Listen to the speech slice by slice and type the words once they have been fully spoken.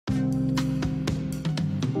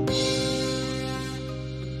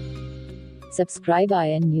Subscribe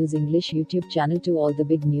IN News English YouTube channel to all the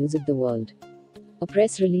big news of the world. A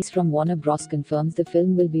press release from Warner Bros. Confirms the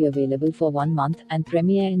film will be available for 1 month and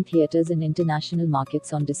premiere in theaters in international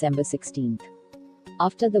markets on December 16th.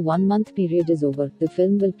 After the 1-month period is over, the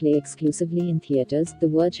film will play exclusively in theaters, The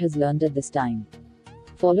Verge has learned at this time.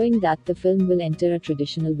 Following that, the film will enter a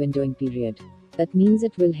traditional windowing period. That means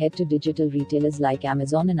it will head to digital retailers like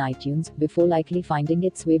Amazon and iTunes, before likely finding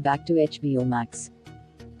its way back to HBO Max.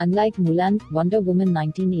 Unlike Mulan, Wonder Woman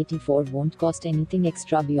 1984 won't cost anything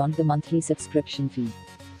extra beyond the monthly subscription fee.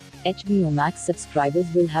 HBO Max subscribers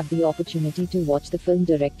will have the opportunity to watch the film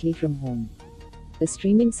directly from home. The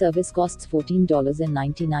streaming service costs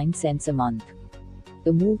 $14.99 a month.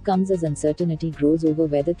 The move comes as uncertainty grows over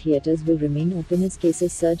whether theaters will remain open as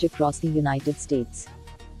cases surge across the United States.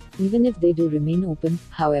 Even if they do remain open,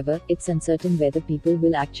 however, it's uncertain whether people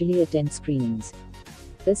will actually attend screenings.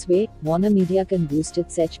 This way, WarnerMedia can boost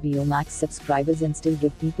its HBO Max subscribers and still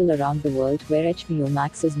give people around the world where HBO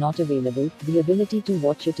Max is not available, the ability to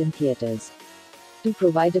watch it in theaters. To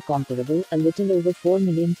provide a comparable, a little over 4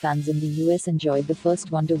 million fans in the US enjoyed the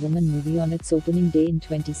first Wonder Woman movie on its opening day in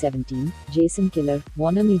 2017, Jason Kilar,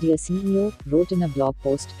 WarnerMedia CEO, wrote in a blog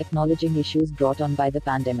post, acknowledging issues brought on by the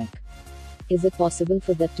pandemic. Is it possible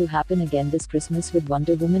for that to happen again this Christmas with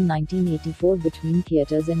Wonder Woman 1984 between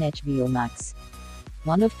theaters and HBO Max?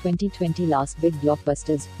 One of 2020's last big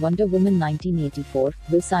blockbusters, Wonder Woman 1984,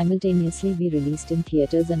 will simultaneously be released in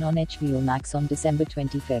theaters and on HBO Max on December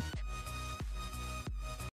 25th.